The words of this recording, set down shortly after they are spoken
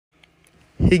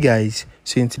Hey guys,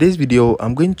 so in today's video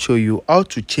I'm going to show you how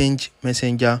to change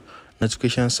messenger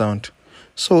notification sound.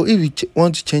 So if you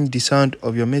want to change the sound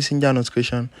of your messenger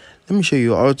notification, let me show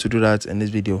you how to do that in this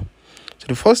video. So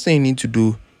the first thing you need to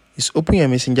do is open your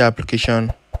messenger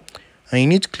application and you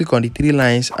need to click on the three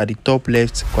lines at the top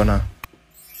left corner.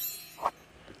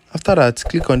 After that,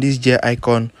 click on this gear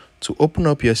icon to open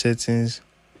up your settings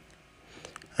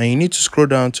and you need to scroll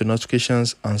down to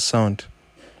notifications and sound.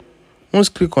 Once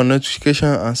click on notification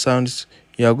and sounds,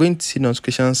 you are going to see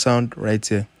notification sound right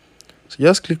here. So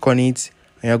just click on it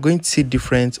and you are going to see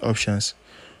different options.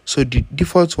 So the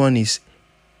default one is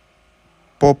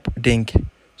pop ding.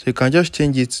 So you can just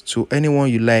change it to anyone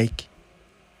you like.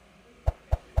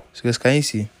 So guys, can you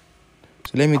see?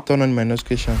 So let me turn on my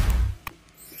notification.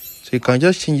 So you can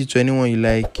just change it to anyone you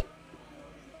like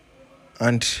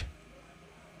and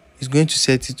it's going to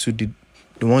set it to the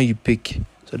one you pick.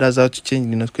 So that's how to change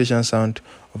the notification sound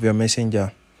of your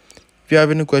messenger. If you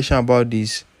have any question about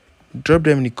this, drop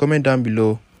them in the comment down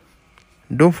below.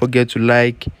 Don't forget to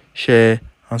like, share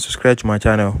and subscribe to my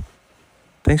channel.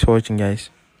 Thanks for watching, guys.